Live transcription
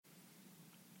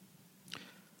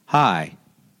Hi,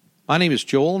 my name is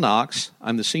Joel Knox.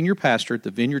 I'm the senior pastor at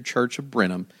the Vineyard Church of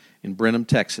Brenham in Brenham,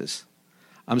 Texas.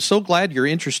 I'm so glad you're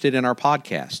interested in our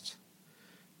podcasts.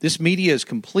 This media is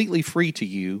completely free to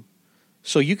you,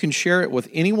 so you can share it with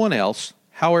anyone else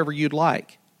however you'd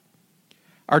like.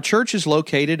 Our church is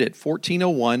located at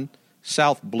 1401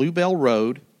 South Bluebell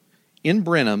Road in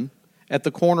Brenham at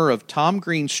the corner of Tom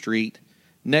Green Street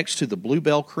next to the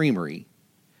Bluebell Creamery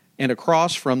and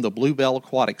across from the Bluebell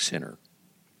Aquatic Center.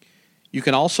 You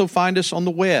can also find us on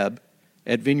the web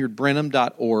at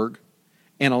vineyardbrenham.org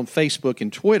and on Facebook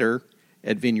and Twitter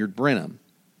at Vineyard Brenham.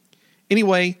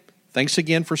 Anyway, thanks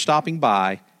again for stopping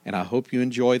by, and I hope you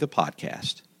enjoy the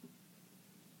podcast.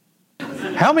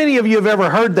 How many of you have ever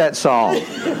heard that song?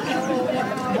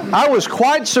 I was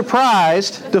quite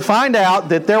surprised to find out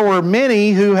that there were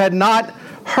many who had not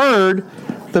heard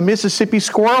the Mississippi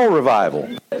Squirrel Revival.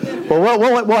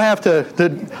 Well, we'll have to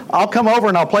I'll come over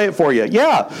and I'll play it for you.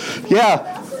 Yeah.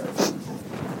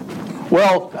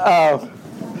 Well,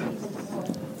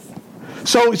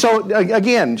 so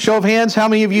again, show of hands, how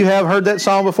many of you have heard that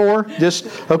song before? Just,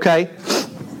 okay.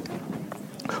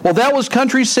 Well, that was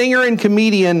country singer and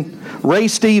comedian Ray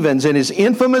Stevens and his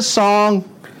infamous song,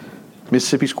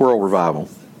 Mississippi Squirrel Revival.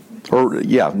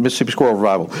 Mississippi Squirrel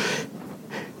Revival.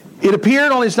 It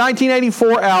appeared on his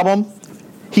 1984 album,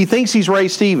 He Thinks He's Ray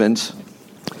Stevens.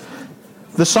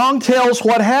 The song tells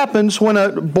what happens when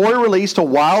a boy released a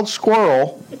wild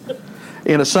squirrel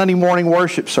in a Sunday morning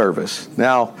worship service.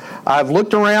 Now, I've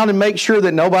looked around and make sure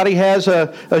that nobody has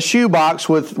a shoebox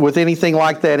with anything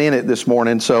like that in it this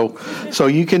morning, so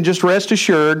you can just rest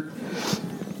assured.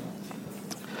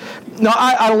 Now,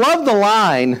 I love the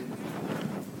line,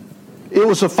 it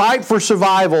was a fight for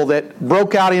survival that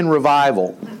broke out in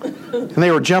revival. And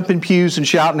they were jumping pews and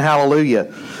shouting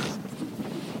hallelujah.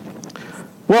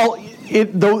 Well,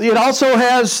 it also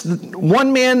has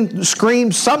one man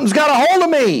screams, "Something's got a hold of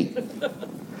me."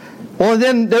 Well, and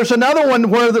then there's another one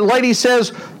where the lady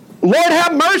says, "Lord,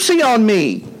 have mercy on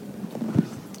me."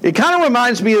 It kind of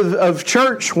reminds me of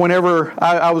church whenever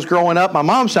I was growing up. My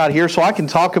mom's not here, so I can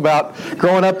talk about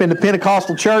growing up in the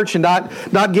Pentecostal church and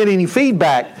not get any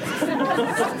feedback.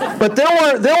 But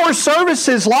there were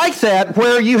services like that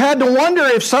where you had to wonder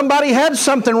if somebody had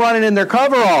something running in their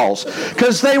coveralls,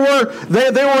 because they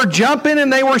were jumping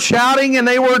and they were shouting and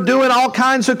they were doing all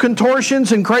kinds of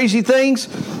contortions and crazy things.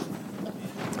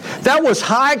 That was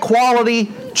high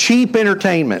quality, cheap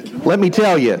entertainment, let me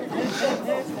tell you.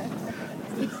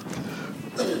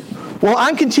 Well,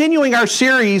 I'm continuing our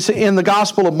series in the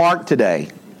Gospel of Mark today.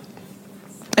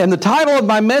 And the title of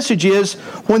my message is,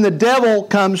 When the Devil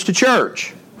Comes to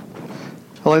Church.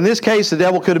 Well, in this case, the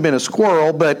devil could have been a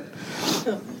squirrel, but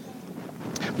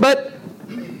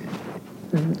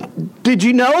did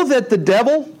you know that the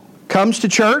devil comes to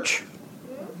church?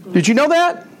 Did you know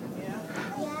that?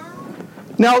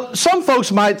 Now, some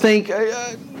folks might think,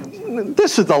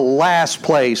 this is the last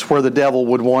place where the devil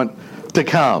would want to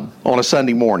come on a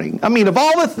Sunday morning. I mean, of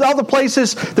all the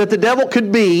places that the devil could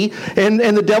be, and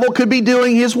the devil could be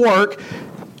doing his work,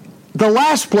 the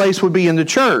last place would be in the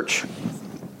church.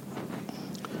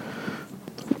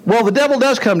 Well, the devil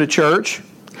does come to church,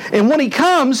 and when he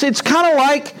comes, it's kind of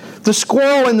like the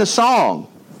squirrel in the song.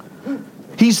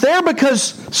 He's there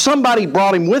because somebody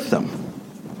brought him with them.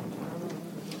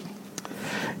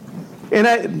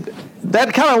 And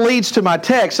that kind of leads to my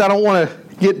text. I don't want to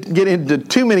get into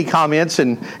too many comments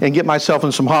and get myself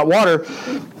in some hot water.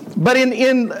 But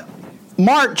in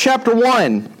Mark chapter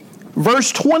 1,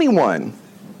 verse 21,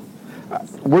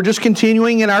 we're just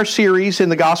continuing in our series in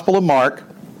the Gospel of Mark.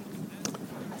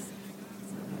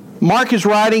 Mark is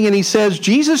writing and he says,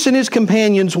 Jesus and his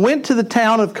companions went to the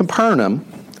town of Capernaum,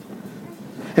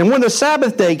 and when the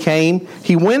Sabbath day came,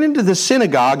 he went into the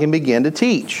synagogue and began to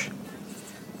teach.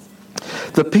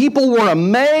 The people were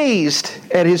amazed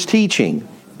at his teaching,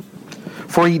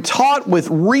 for he taught with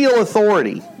real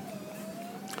authority,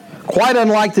 quite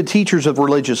unlike the teachers of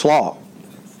religious law.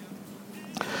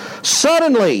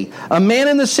 Suddenly, a man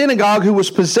in the synagogue who was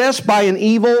possessed by an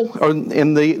evil, or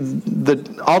in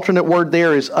the alternate word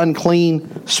there is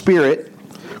unclean spirit,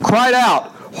 cried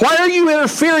out, "Why are you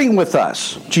interfering with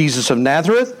us, Jesus of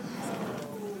Nazareth?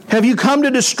 Have you come to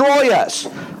destroy us?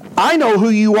 I know who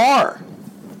you are,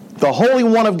 the Holy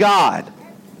One of God."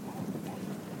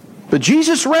 But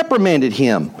Jesus reprimanded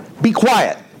him. "Be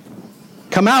quiet.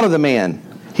 Come out of the man,"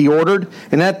 he ordered.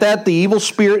 And at that the evil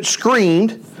spirit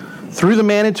screamed, threw the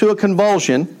man into a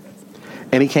convulsion,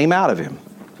 and he came out of him.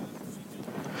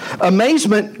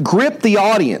 Amazement gripped the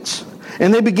audience,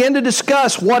 and they began to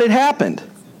discuss what had happened.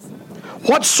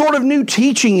 "What sort of new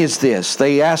teaching is this?"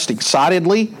 they asked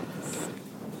excitedly.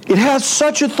 It has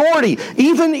such authority.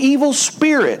 Even evil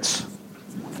spirits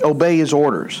obey His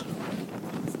orders.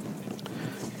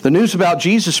 The news about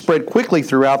Jesus spread quickly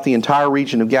throughout the entire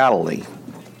region of Galilee.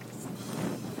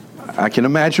 I can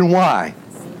imagine why.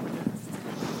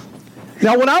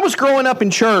 Now, when I was growing up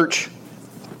in church,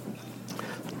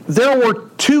 there were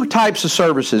two types of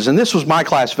services, and this was my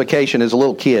classification as a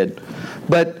little kid.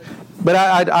 But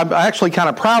I'm actually kind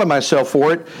of proud of myself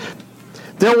for it.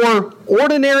 There were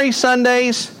ordinary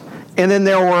Sundays, and then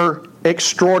there were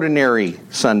extraordinary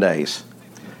Sundays.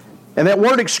 And that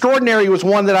word extraordinary was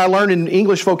one that I learned in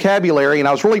English vocabulary, and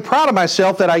I was really proud of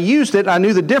myself that I used it. I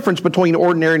knew the difference between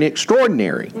ordinary and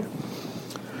extraordinary.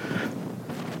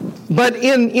 But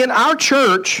in our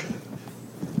church,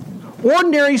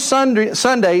 ordinary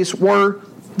Sundays were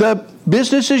the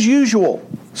business as usual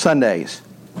Sundays.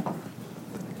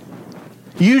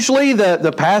 Usually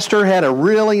the pastor had a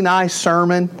really nice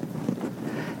sermon.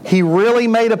 He really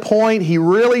made a point. He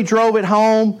really drove it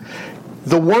home.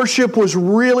 The worship was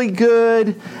really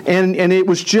good, and it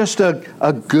was just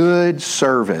a good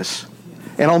service.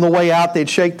 And on the way out, they'd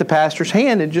shake the pastor's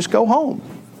hand and just go home.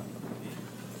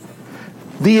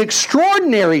 The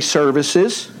extraordinary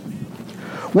services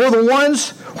were the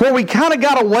ones where we kind of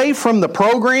got away from the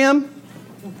program,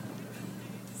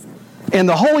 and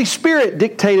the Holy Spirit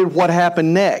dictated what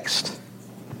happened next.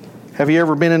 Have you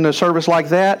ever been in a service like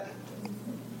that?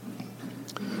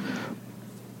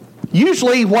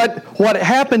 Usually what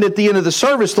happened at the end of the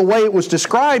service, the way it was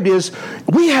described is,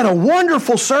 we had a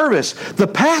wonderful service. The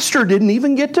pastor didn't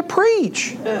even get to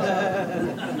preach.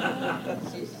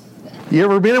 You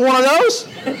ever been in one of those?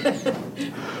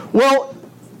 Well,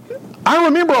 I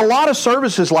remember a lot of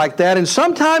services like that, and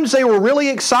sometimes they were really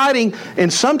exciting,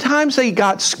 and sometimes they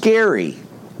got scary.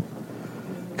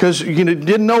 Because you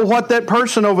didn't know what that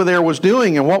person over there was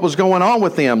doing and what was going on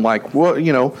with them. Like,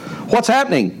 what's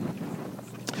happening?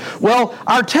 Well,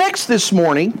 our text this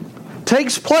morning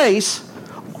takes place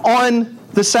on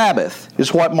the Sabbath,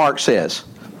 is what Mark says,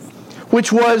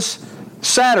 which was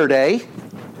Saturday,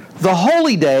 the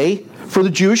holy day for the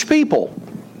Jewish people.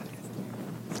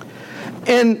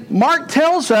 And Mark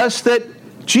tells us that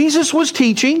Jesus was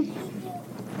teaching,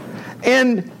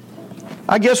 and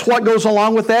I guess what goes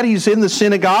along with that, he's in the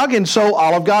synagogue, and so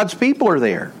all of God's people are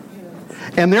there.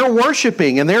 And they're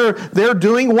worshiping, and they're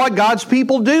doing what God's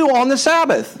people do on the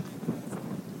Sabbath.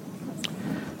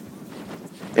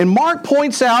 And Mark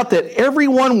points out that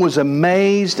everyone was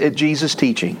amazed at Jesus'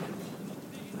 teaching.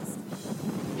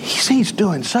 He's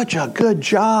doing such a good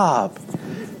job.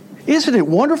 Isn't it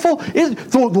wonderful?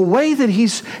 The way that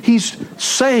he's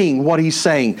saying what he's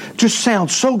saying just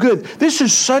sounds so good. This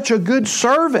is such a good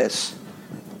service.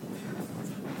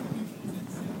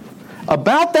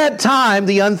 About that time,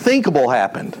 the unthinkable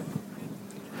happened.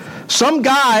 Some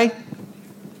guy,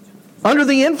 under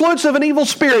the influence of an evil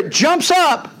spirit, jumps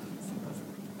up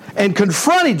and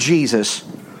confronted Jesus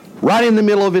right in the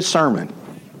middle of his sermon.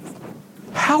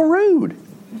 How rude.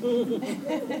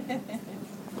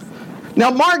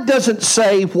 Now, Mark doesn't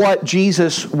say what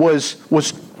Jesus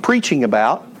was preaching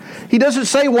about. He doesn't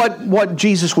say what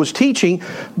Jesus was teaching,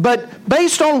 but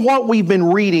based on what we've been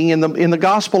reading in the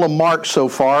Gospel of Mark so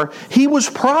far, he was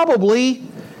probably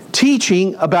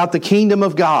teaching about the kingdom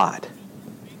of God.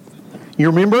 You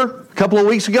remember a couple of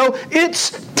weeks ago?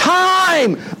 It's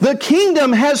time! The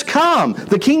kingdom has come.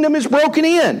 The kingdom is broken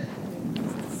in.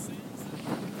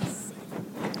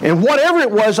 And whatever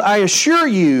it was, I assure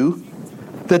you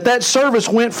that service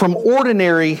went from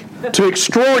ordinary to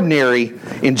extraordinary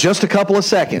in just a couple of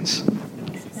seconds.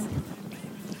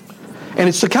 And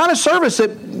it's the kind of service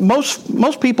that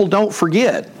most people don't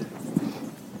forget.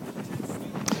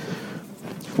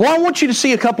 Well, I want you to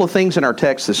see a couple of things in our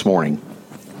text this morning.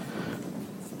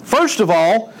 First of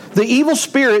all, the evil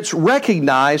spirits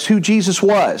recognized who Jesus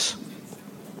was.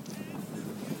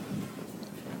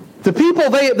 The people,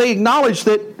 they acknowledged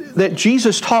that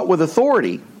Jesus taught with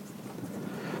authority.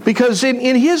 Because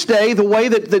in his day, the way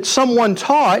that someone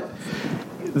taught,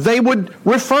 they would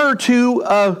refer to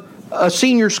a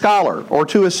senior scholar or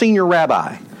to a senior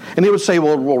rabbi. And they would say,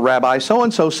 well, Rabbi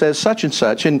so-and-so says such and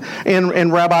such,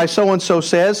 and Rabbi so-and-so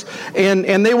says, and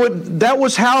that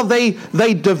was how they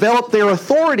developed their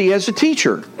authority as a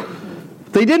teacher.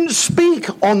 They didn't speak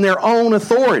on their own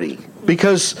authority,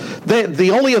 because the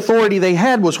only authority they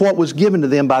had was what was given to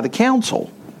them by the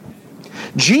council.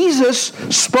 Jesus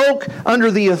spoke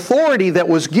under the authority that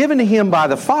was given to him by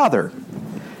the Father.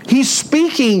 He's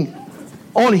speaking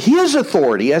on his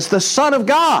authority as the Son of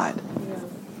God.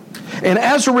 And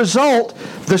as a result,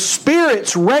 the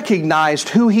spirits recognized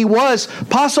who he was,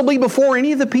 possibly before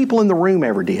any of the people in the room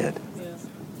ever did.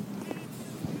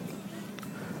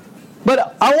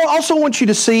 But I also want you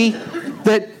to see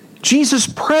that Jesus'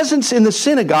 presence in the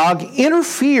synagogue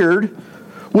interfered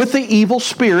with the evil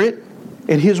spirit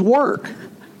and his work.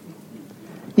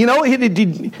 You know,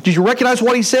 did you recognize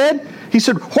what he said? He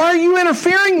said, why are you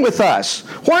interfering with us?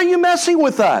 Why are you messing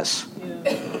with us?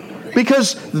 Yeah.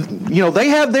 Because, you know, they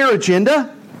have their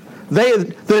agenda.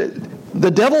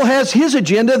 The devil has his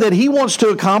agenda that he wants to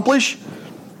accomplish.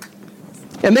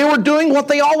 And they were doing what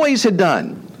they always had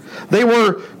done. They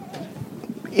were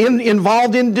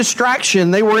involved in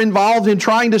distraction. They were involved in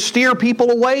trying to steer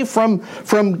people away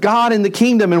from God and the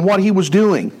kingdom and what he was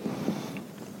doing.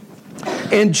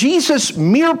 And Jesus'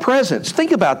 mere presence,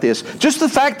 think about this, just the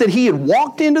fact that he had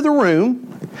walked into the room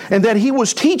and that he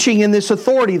was teaching in this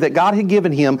authority that God had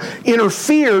given him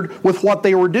interfered with what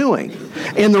they were doing.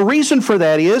 And the reason for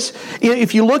that is,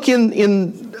 if you look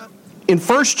in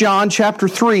 1 John chapter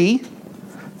 3,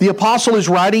 the apostle is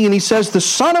writing and he says, the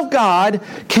Son of God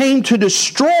came to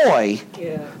destroy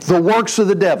the works of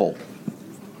the devil.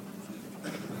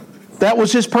 That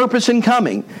was his purpose in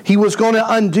coming. He was going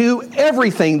to undo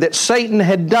everything that Satan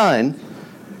had done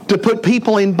to put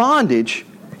people in bondage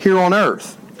here on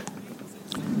earth.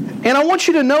 And I want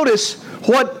you to notice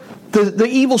what the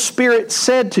evil spirit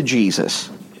said to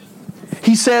Jesus.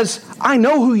 He says, I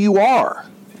know who you are.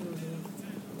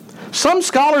 Some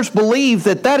scholars believe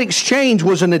that exchange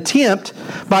was an attempt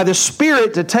by the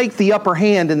spirit to take the upper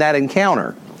hand in that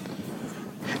encounter.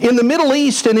 In the Middle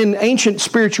East and in ancient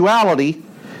spirituality,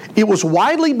 it was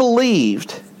widely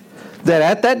believed that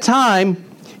at that time,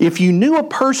 if you knew a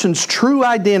person's true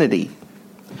identity,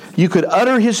 you could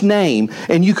utter his name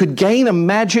and you could gain a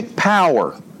magic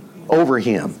power over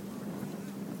him.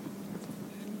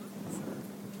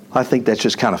 I think that's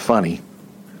just kind of funny.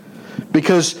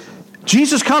 Because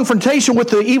Jesus' confrontation with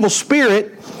the evil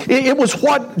spirit, it was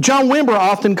what John Wimber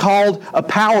often called a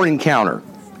power encounter.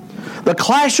 The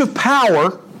clash of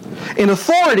power and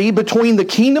authority between the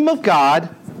kingdom of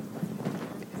God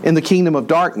in the kingdom of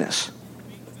darkness.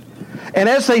 And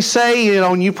as they say, you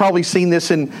know, and you've probably seen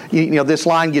this in, you know, this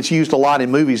line gets used a lot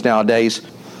in movies nowadays,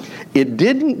 it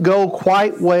didn't go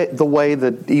quite the way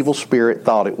the evil spirit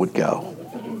thought it would go.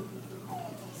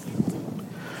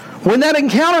 When that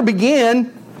encounter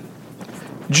began,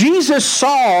 Jesus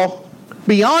saw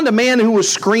beyond a man who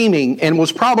was screaming and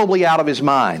was probably out of his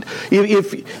mind.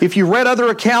 If you read other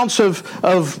accounts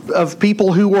of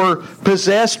people who were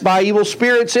possessed by evil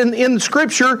spirits in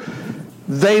Scripture,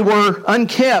 they were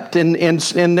unkept, and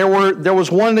there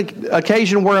was one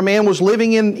occasion where a man was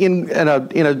living in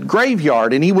a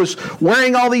graveyard, and he was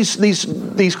wearing all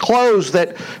these clothes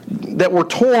that were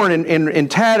torn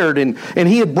and tattered, and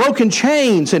he had broken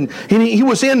chains, and he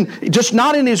was just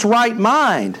not in his right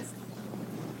mind.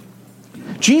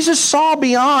 Jesus saw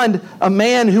beyond a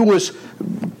man who was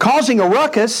causing a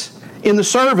ruckus in the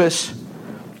service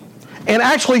and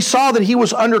actually saw that he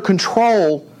was under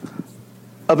control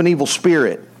of an evil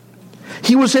spirit.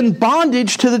 He was in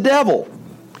bondage to the devil.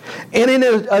 And in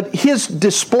his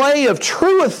display of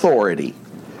true authority,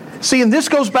 see, and this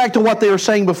goes back to what they were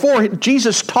saying before,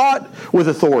 Jesus taught with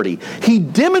authority. He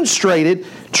demonstrated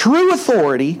true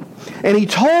authority, and he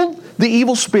told the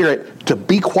evil spirit to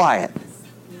be quiet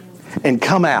and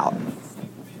come out.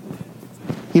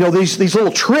 You know, these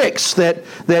little tricks that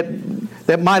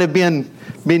might have been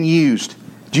used.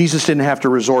 Jesus didn't have to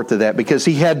resort to that because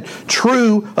he had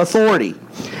true authority.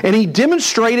 And he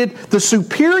demonstrated the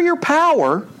superior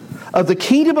power of the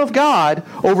kingdom of God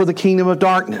over the kingdom of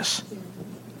darkness.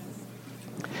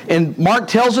 And Mark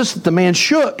tells us that the man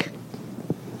shook.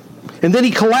 And then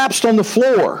he collapsed on the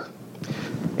floor.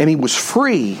 And he was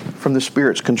free from the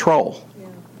spirit's control.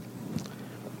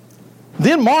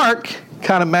 Then Mark,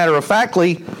 kind of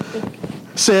matter-of-factly,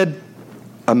 said,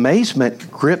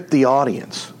 amazement gripped the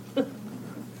audience.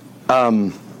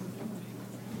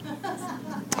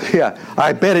 Yeah,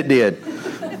 I bet it did.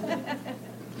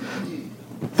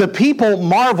 The people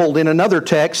marveled in another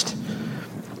text,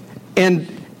 and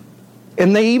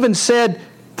they even said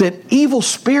that evil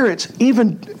spirits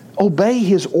even obey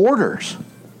his orders.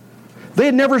 They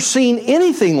had never seen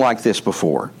anything like this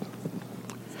before.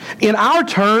 In our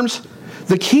terms,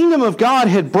 the kingdom of God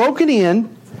had broken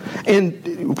in,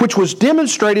 and which was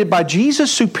demonstrated by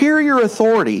Jesus' superior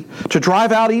authority to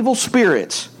drive out evil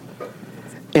spirits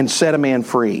and set a man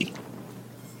free.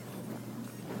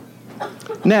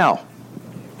 Now,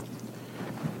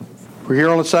 we're here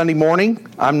on a Sunday morning.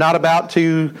 I'm not about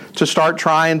to start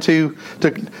trying to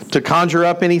conjure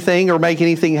up anything or make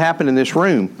anything happen in this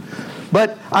room.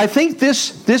 But I think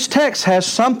this text has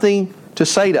something to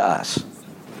say to us.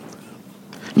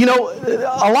 You know,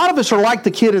 a lot of us are like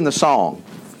the kid in the song.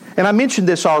 and I mentioned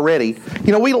this already,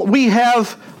 we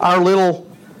have our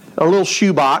little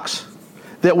shoe box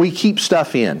that we keep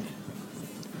stuff in.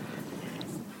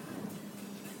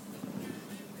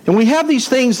 And we have these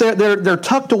things that they're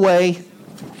tucked away,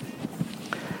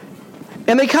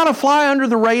 and they kind of fly under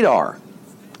the radar,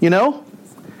 They're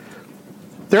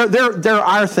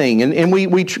our thing, and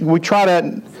we try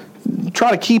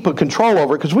to keep a control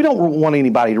over it because we don't want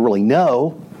anybody to really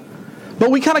know.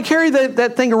 But we kind of carry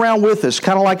that thing around with us,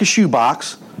 kind of like a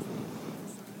shoebox.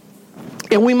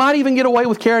 And we might even get away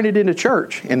with carrying it into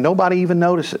church, and nobody even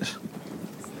notices.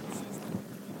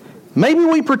 Maybe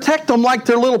we protect them like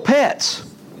they're little pets,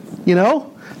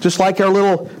 just like our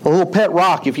little pet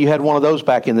rock, if you had one of those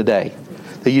back in the day.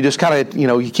 That you just kind of,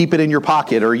 you keep it in your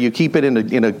pocket, or you keep it in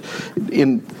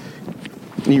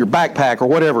your backpack or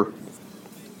whatever.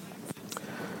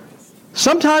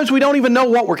 Sometimes we don't even know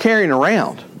what we're carrying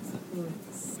around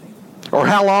or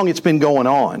how long it's been going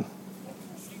on.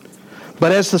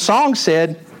 But as the song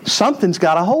said, something's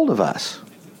got a hold of us.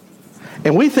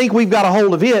 And we think we've got a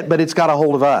hold of it, but it's got a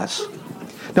hold of us.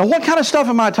 Now, what kind of stuff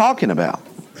am I talking about?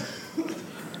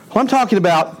 Well, I'm talking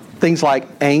about things like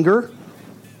anger,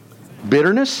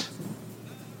 bitterness.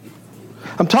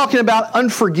 I'm talking about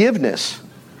unforgiveness.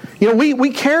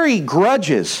 We carry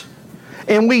grudges,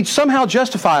 and we somehow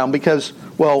justify them because,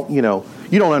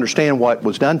 you don't understand what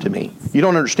was done to me. You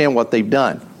don't understand what they've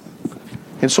done.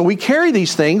 And so we carry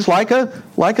these things like a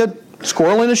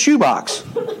squirrel in a shoebox.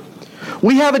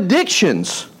 We have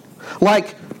addictions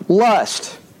like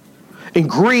lust and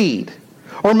greed.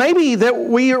 Or maybe that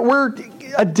we're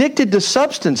addicted to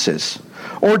substances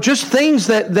or just things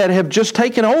that have just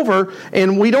taken over,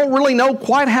 and we don't really know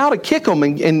quite how to kick them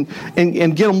and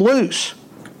get them loose.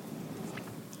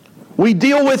 We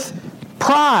deal with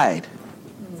pride,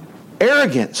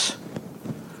 arrogance,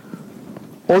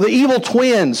 or the evil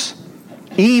twins,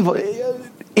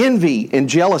 envy and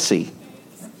jealousy.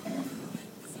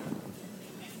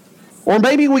 Or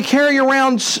maybe we carry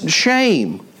around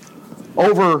shame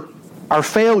over our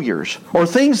failures or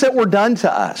things that were done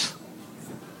to us.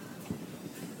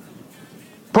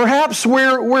 Perhaps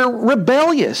we're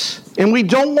rebellious and we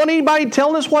don't want anybody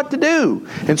telling us what to do.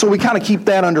 And so we kind of keep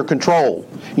that under control,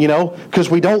 because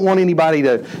we don't want anybody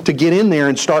to get in there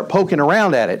and start poking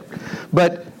around at it.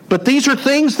 But these are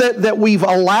things that we've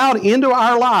allowed into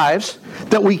our lives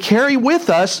that we carry with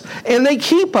us, and they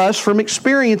keep us from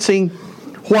experiencing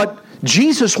what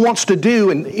Jesus wants to do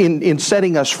in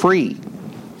setting us free.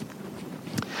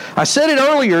 I said it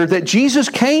earlier that Jesus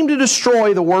came to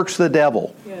destroy the works of the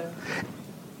devil. Yeah.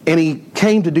 And He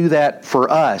came to do that for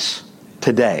us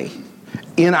today,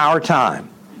 in our time.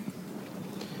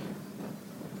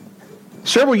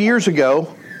 Several years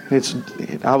ago,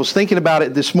 I was thinking about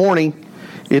it this morning,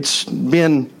 it's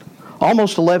been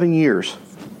almost 11 years.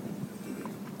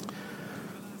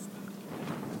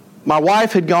 My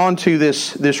wife had gone to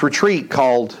this retreat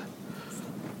called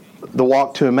the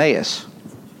Walk to Emmaus.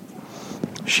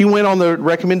 She went on the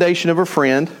recommendation of a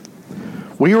friend.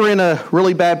 We were in a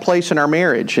really bad place in our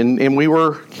marriage, and it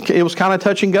was kind of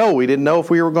touch and go. We didn't know if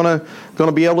we were going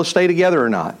to be able to stay together or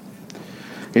not.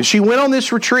 And she went on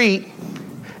this retreat,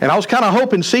 and I was kind of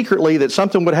hoping secretly that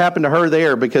something would happen to her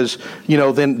there, because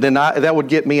then that would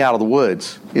get me out of the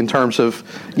woods in terms of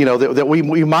that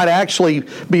we might actually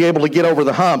be able to get over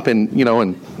the hump, and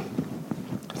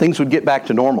things would get back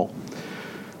to normal.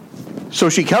 So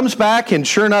she comes back, and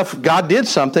sure enough, God did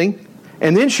something.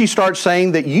 And then she starts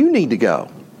saying that you need to go.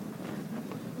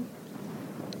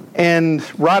 And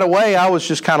right away, I was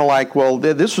just kind of like, well,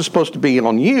 this was supposed to be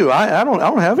on you. I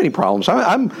don't have any problems.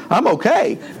 I'm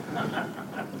okay.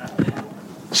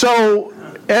 So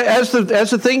as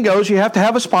the thing goes, you have to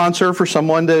have a sponsor for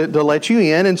someone to let you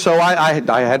in. And so I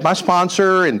had my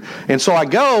sponsor, and so I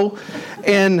go,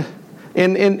 and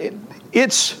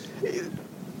it's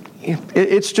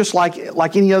just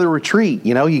like any other retreat.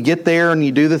 You get there and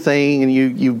you do the thing, and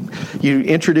you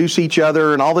introduce each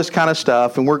other and all this kind of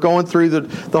stuff, and we're going through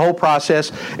the whole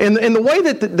process. And the way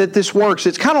that this works,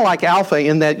 it's kind of like Alpha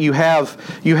in that you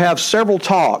have several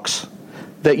talks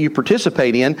that you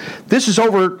participate in. This is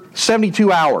over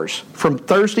 72 hours from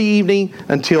Thursday evening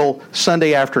until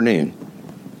Sunday afternoon.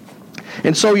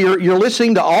 And so you're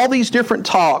listening to all these different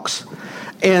talks.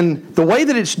 And the way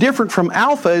that it's different from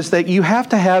Alpha is that you have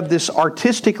to have this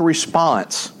artistic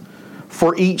response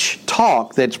for each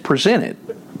talk that's presented.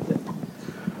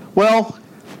 Well,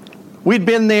 we'd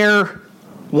been there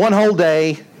one whole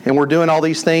day, and we're doing all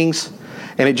these things,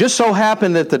 and it just so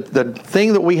happened that the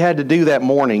thing that we had to do that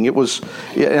morning, it was,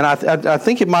 and I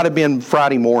think it might have been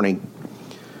Friday morning,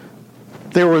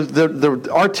 there was the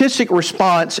artistic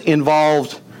response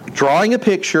involved drawing a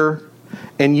picture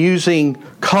and using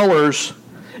colors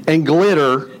and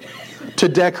glitter to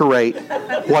decorate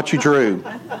what you drew.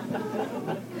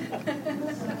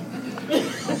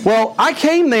 Well, I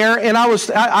came there and I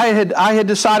had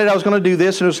decided I was going to do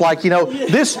this, and it was like,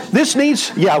 this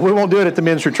needs, we won't do it at the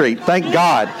men's retreat. Thank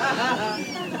God.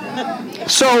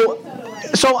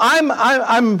 So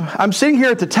I'm sitting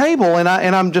here at the table, and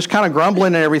I'm just kind of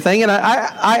grumbling and everything, and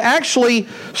I actually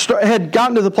had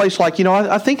gotten to the place like,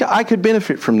 I think I could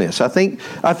benefit from this. I think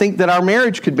that our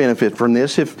marriage could benefit from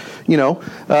this if,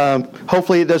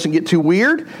 hopefully it doesn't get too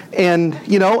weird, and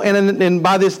and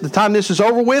by the time this is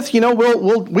over with,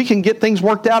 we can get things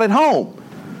worked out at home.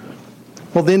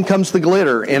 Well, then comes the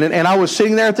glitter, and I was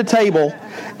sitting there at the table,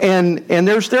 and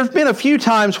there's been a few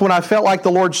times when I felt like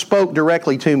the Lord spoke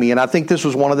directly to me, and I think this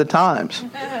was one of the times.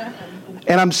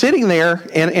 And I'm sitting there,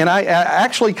 and I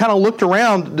actually kind of looked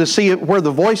around to see where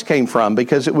the voice came from,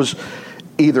 because it was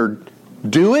either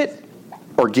do it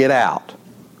or get out.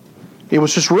 It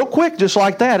was just real quick, just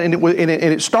like that, and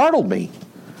it startled me.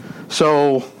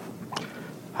 So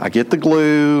I get the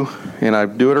glue, and I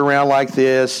do it around like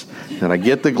this, and I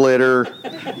get the glitter,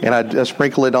 and I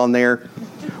sprinkle it on there.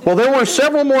 Well, there were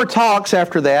several more talks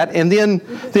after that, and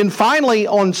then finally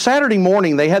on Saturday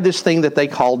morning, they had this thing that they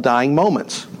called Dying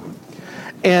Moments.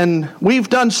 And we've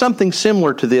done something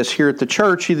similar to this here at the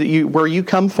church, where you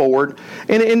come forward,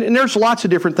 and there's lots of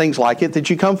different things like it,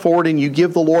 that you come forward and you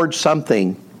give the Lord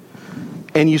something,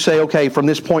 and you say, okay, from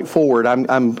this point forward, I'm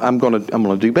going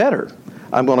to do better.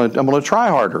 I'm going to try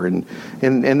harder, and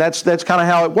that's kind of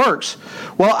how it works.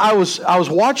 Well, I was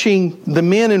watching the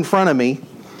men in front of me,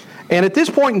 and at this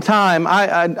point in time,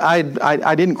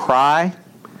 I didn't cry.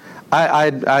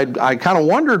 I kind of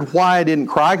wondered why I didn't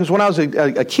cry, because when I was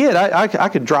a kid, I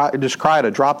could just cry at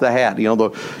a drop of the hat.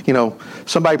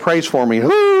 Somebody prays for me,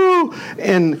 whoo,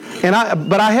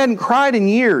 but I hadn't cried in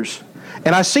years,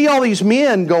 and I see all these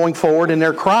men going forward, and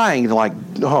they're crying, like,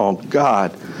 oh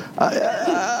God.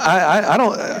 I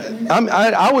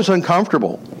was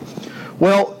uncomfortable.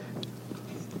 Well,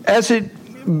 as it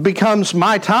becomes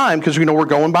my time, because we're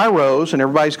going by rows and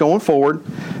everybody's going forward,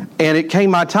 and it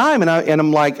came my time, and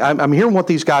I'm like, I'm hearing what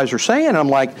these guys are saying, and I'm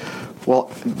like,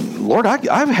 well, Lord,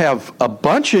 I have a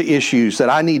bunch of issues that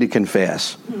I need to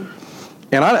confess,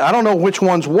 and I don't know which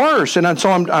one's worse, and so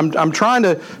I'm trying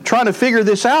to figure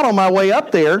this out on my way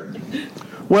up there.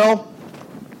 Well,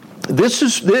 This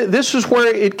is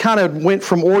where it kind of went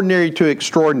from ordinary to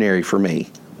extraordinary for me,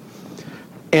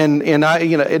 and I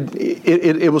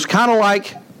it was kind of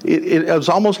like it was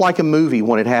almost like a movie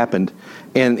when it happened,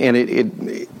 and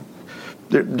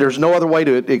there's no other way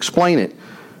to explain it.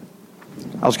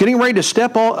 I was getting ready to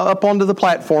step up onto the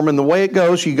platform, and the way it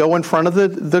goes, you go in front of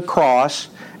the cross,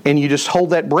 and you just hold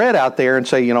that bread out there and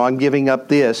say, I'm giving up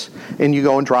this, and you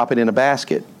go and drop it in a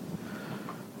basket.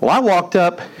 Well, I walked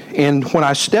up, and when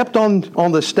I stepped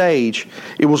on the stage,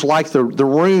 it was like the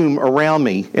room around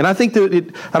me. And I think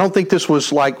I don't think this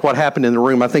was like what happened in the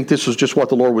room. I think this was just what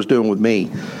the Lord was doing with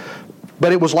me.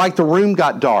 But it was like the room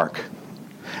got dark.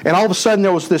 And all of a sudden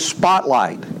there was this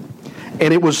spotlight.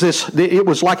 And it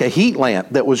was like a heat lamp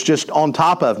that was just on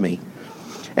top of me.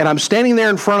 And I'm standing there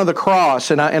in front of the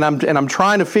cross, and I'm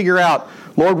trying to figure out,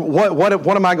 Lord,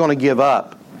 what am I going to give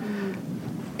up?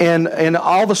 And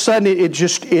all of a sudden, it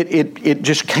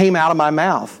just came out of my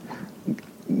mouth.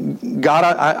 God,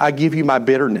 I give you my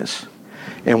bitterness.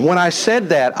 And when I said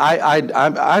that,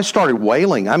 I started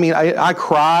wailing. I mean, I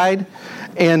cried,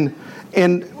 and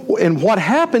what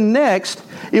happened next?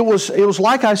 It was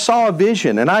like I saw a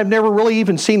vision, and I've never really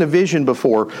even seen a vision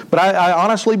before. But I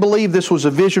honestly believe this was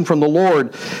a vision from the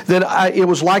Lord. That it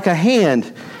was like a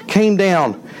hand came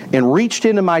down and reached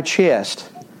into my chest,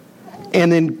 and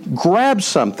then grabbed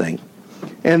something,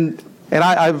 and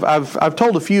I've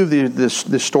told a few of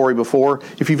this story before.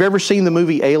 If you've ever seen the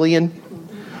movie Alien,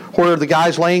 where the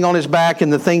guy's laying on his back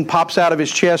and the thing pops out of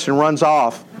his chest and runs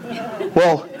off,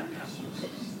 well,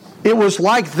 it was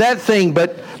like that thing,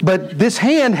 but this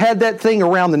hand had that thing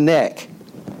around the neck,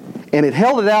 and it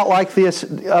held it out like this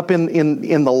up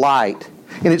in the light,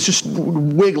 and it's just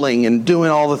wiggling and doing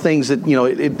all the things that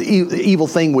the evil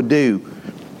thing would do.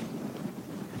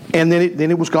 And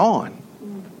then it was gone.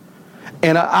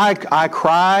 And I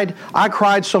cried. I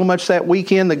cried so much that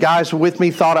weekend. The guys with me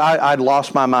thought I'd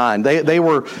lost my mind. They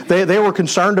were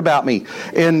concerned about me.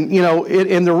 And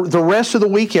in the rest of the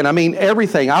weekend, I mean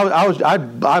everything.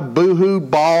 I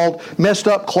boo-hooed, bawled, messed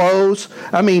up clothes.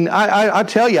 I mean I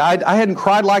tell you, I hadn't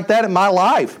cried like that in my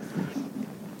life.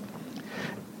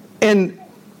 And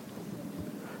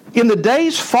in the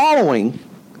days following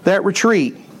that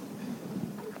retreat,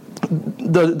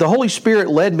 the Holy Spirit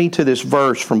led me to this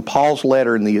verse from Paul's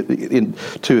letter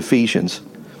to Ephesians.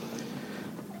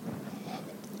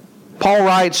 Paul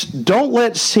writes, don't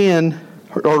let sin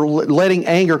or letting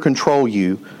anger control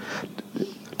you.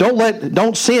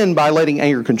 Don't sin by letting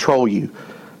anger control you.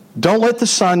 Don't let the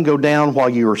sun go down while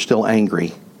you are still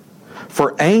angry.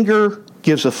 For anger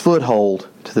gives a foothold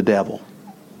to the devil.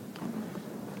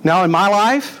 Now in my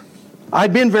life,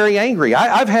 I've been very angry.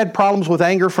 I've had problems with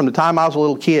anger from the time I was a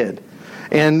little kid.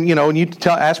 And, when you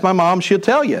ask my mom, she'll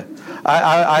tell you.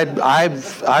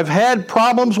 I've had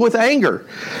problems with anger.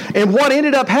 And what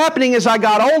ended up happening as I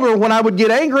got older, when I would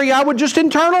get angry, I would just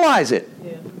internalize it.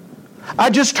 Yeah. I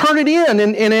just turn it in.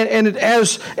 And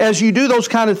as you do those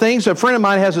kind of things, a friend of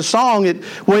mine has a song,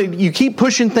 when you keep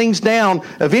pushing things down,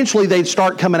 eventually they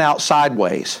start coming out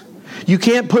sideways. You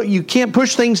can't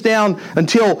push things down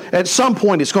until at some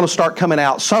point it's going to start coming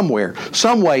out somewhere,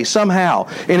 some way, somehow.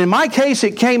 And in my case,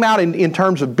 it came out in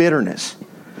terms of bitterness.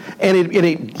 And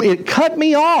it cut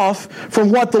me off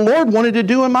from what the Lord wanted to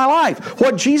do in my life,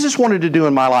 what Jesus wanted to do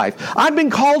in my life. I've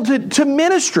been called to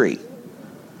ministry.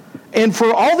 And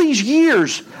for all these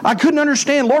years, I couldn't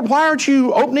understand, Lord, why aren't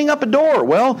you opening up a door?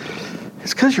 Well,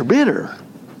 it's because you're bitter.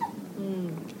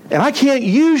 And I can't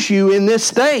use you in this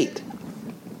state.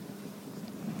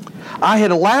 I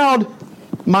had allowed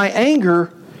my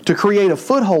anger to create a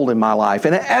foothold in my life.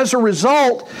 And as a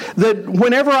result, that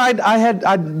whenever I had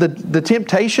the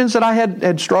temptations that I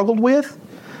had struggled with,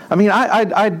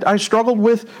 I struggled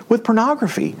with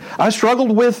pornography. I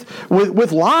struggled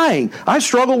with lying. I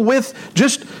struggled with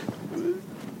just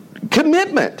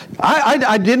commitment.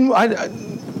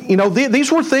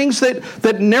 These were things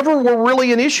that never were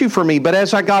really an issue for me, but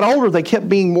as I got older, they kept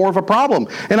being more of a problem.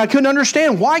 And I couldn't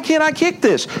understand, why can't I kick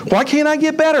this? Why can't I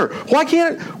get better? Why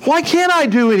can't I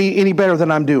do any better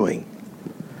than I'm doing?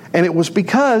 And it was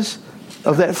because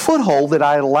of that foothold that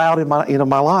I had allowed into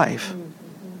my life.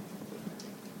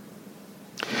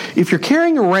 If you're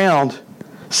carrying around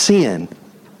sin,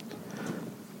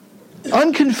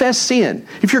 unconfessed sin,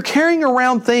 if you're carrying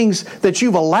around things that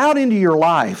you've allowed into your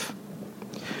life,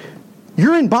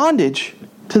 you're in bondage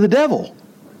to the devil.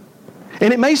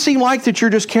 And it may seem like that you're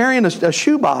just carrying a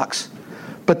shoebox,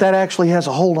 but that actually has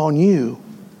a hold on you.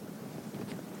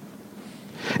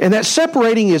 And that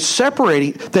sin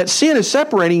is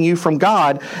separating you from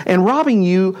God and robbing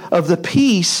you of the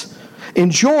peace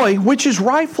and joy which is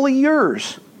rightfully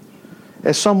yours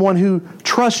as someone who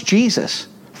trusts Jesus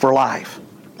for life.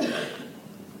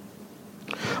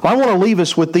 I want to leave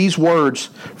us with these words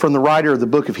from the writer of the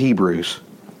book of Hebrews.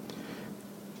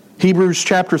 Hebrews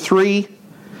chapter 3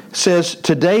 says,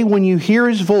 "Today when you hear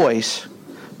His voice,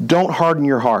 don't harden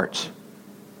your hearts,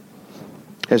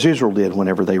 as Israel did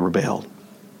whenever they rebelled."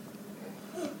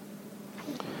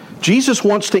 Jesus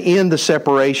wants to end the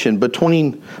separation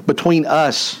between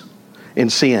us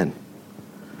and sin.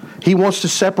 He wants to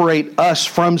separate us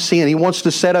from sin. He wants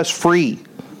to set us free.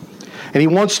 And He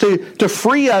wants to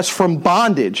free us from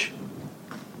bondage.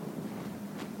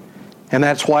 And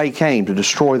that's why He came, to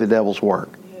destroy the devil's work.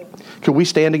 Could we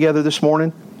stand together this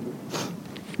morning?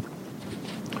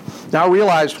 Now I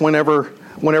realized whenever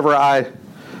I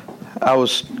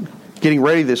was getting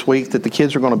ready this week that the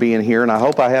kids are going to be in here, and I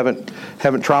hope I haven't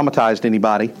traumatized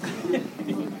anybody.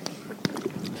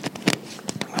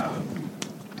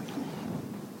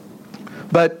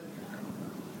 But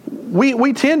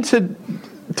we tend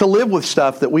to live with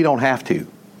stuff that we don't have to.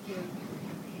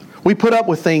 We put up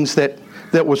with things that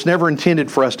was never intended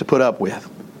for us to put up with.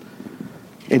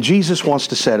 And Jesus wants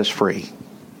to set us free.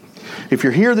 If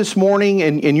you're here this morning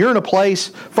and you're in a place,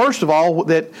 first of all,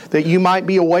 that you might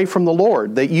be away from the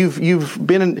Lord, that you've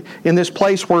been in this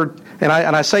place where, and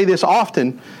I say this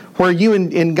often, where you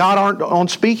and God aren't on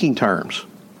speaking terms.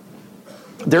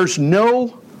 There's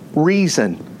no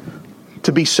reason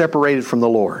to be separated from the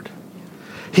Lord.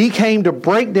 He came to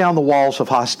break down the walls of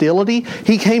hostility.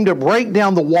 He came to break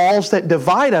down the walls that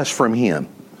divide us from Him.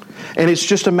 And it's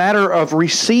just a matter of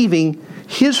receiving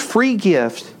His free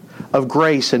gift of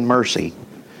grace and mercy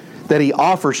that He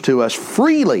offers to us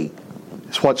freely,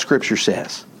 is what Scripture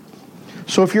says.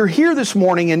 So if you're here this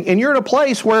morning and you're in a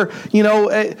place where,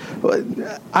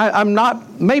 I'm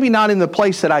maybe not in the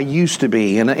place that I used to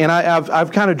be, and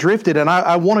I've kind of drifted and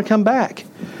I want to come back.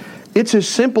 It's as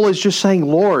simple as just saying,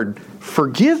 Lord,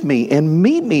 forgive me and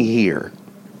meet me here.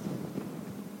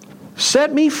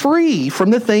 Set me free from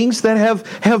the things that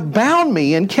have bound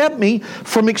me and kept me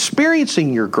from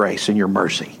experiencing your grace and your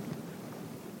mercy.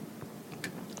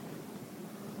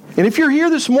 And if you're here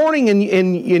this morning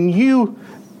and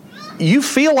you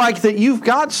feel like that you've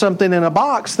got something in a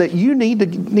box that you need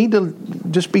to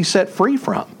just be set free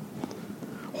from,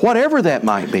 Whatever that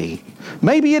might be.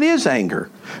 Maybe it is anger.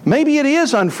 Maybe it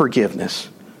is unforgiveness.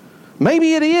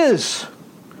 Maybe it is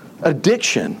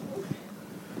addiction.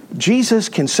 Jesus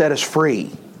can set us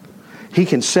free. He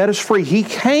can set us free. He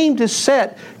came to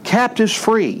set captives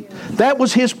free. That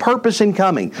was His purpose in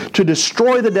coming, to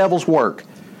destroy the devil's work.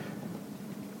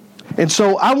 And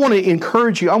so I want to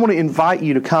encourage you, I want to invite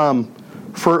you to come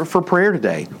for prayer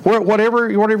today, whatever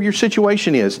your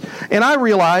situation is. And I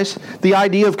realize the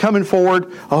idea of coming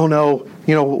forward, oh no,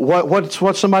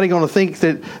 what's somebody going to think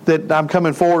that I'm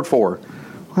coming forward for?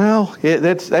 Well,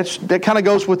 that kind of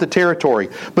goes with the territory.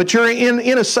 But you're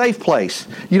in a safe place.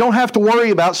 You don't have to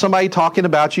worry about somebody talking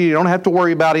about you. You don't have to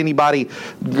worry about anybody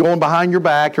going behind your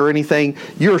back or anything.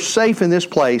 You're safe in this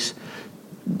place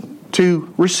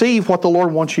to receive what the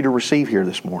Lord wants you to receive here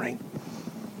this morning.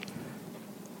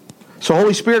 So,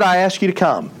 Holy Spirit, I ask you to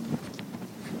come.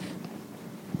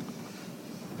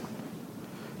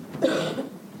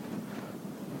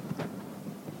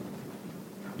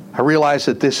 I realize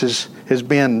that this has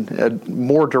been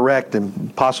more direct than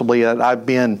possibly I've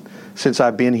been since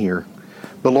I've been here.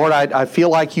 But Lord, I feel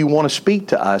like you want to speak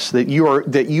to us, that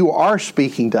you are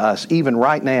speaking to us even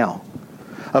right now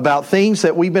about things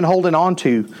that we've been holding on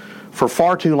to for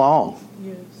far too long.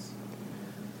 Yes.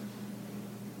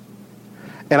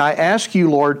 And I ask you,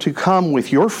 Lord, to come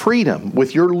with your freedom,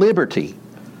 with your liberty.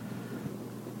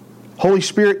 Holy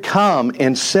Spirit, come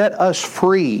and set us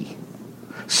free.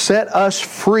 Set us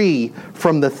free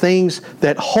from the things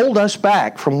that hold us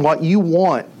back from what you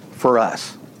want for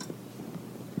us.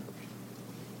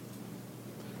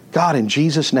 God, in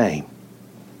Jesus' name.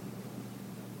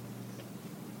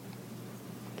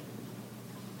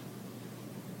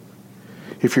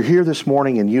 If you're here this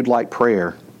morning and you'd like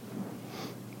prayer,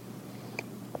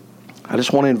 I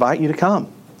just want to invite you to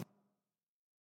come.